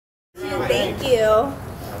Thank you.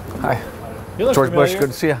 Hi. George familiar. Bush,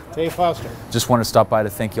 good to see you. Dave Foster. Just wanted to stop by to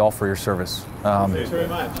thank you all for your service. Thanks very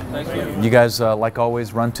much. Thank you. You guys, like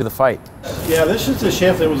always, run to the fight. Yeah, this is the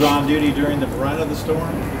shift that was on duty during the brunt of the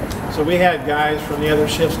storm. So we had guys from the other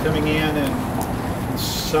shifts coming in and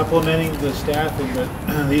supplementing the staffing, but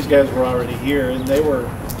these guys were already here, and they were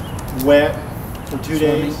wet for 2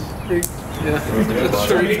 days.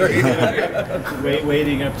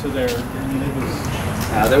 Waiting up to their, I mean, it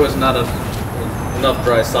was... there was not enough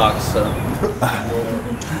dry socks, so...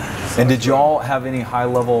 And did y'all have any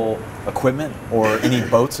high-level equipment or any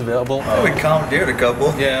boats available? We commandeered a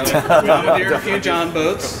couple. Yeah, we commandeered a few John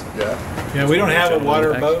boats. Yeah, we don't have a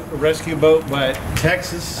water boat, a rescue boat, but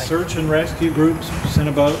Texas search and rescue groups sent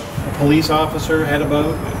a boat. A police officer had a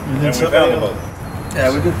boat, and then somebody else. Yeah,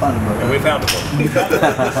 we did find a boat. And we found a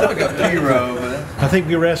boat. Still got zero, but... I think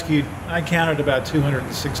we rescued, I counted about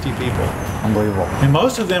 260 people. Unbelievable. And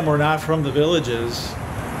most of them were not from the villages.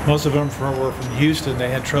 Most of them were from Houston. They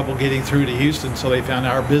had trouble getting through to Houston, so they found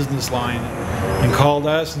our business line and called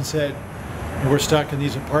us and said, "We're stuck in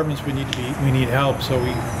these apartments. We need help." So we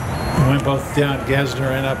went both down Gesner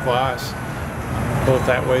and up Voss, both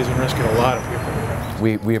that ways, and rescued a lot of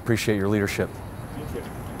people. We appreciate your leadership. Thank you.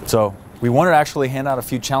 So we wanted to actually hand out a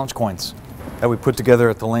few challenge coins that we put together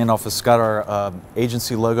at the land office. It's got our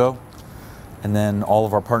agency logo, and then all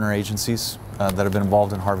of our partner agencies that have been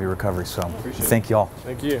involved in Harvey recovery. So thank you all.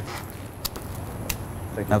 Thank you.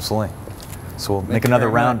 Thank you. Absolutely. So we'll make another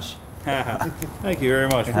round. Thank you very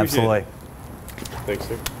much. Absolutely. Thanks,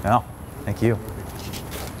 sir. Yeah. Thank you.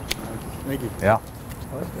 Thank you. Yeah.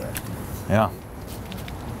 Yeah.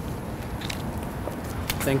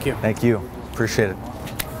 Thank you. Thank you. Appreciate it.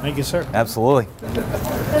 Thank you, sir. Absolutely. Any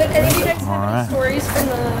of you guys All have right. any stories from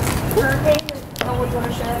the hurricane that no one want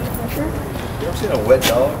to share in the future? You ever seen a wet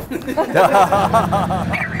dog?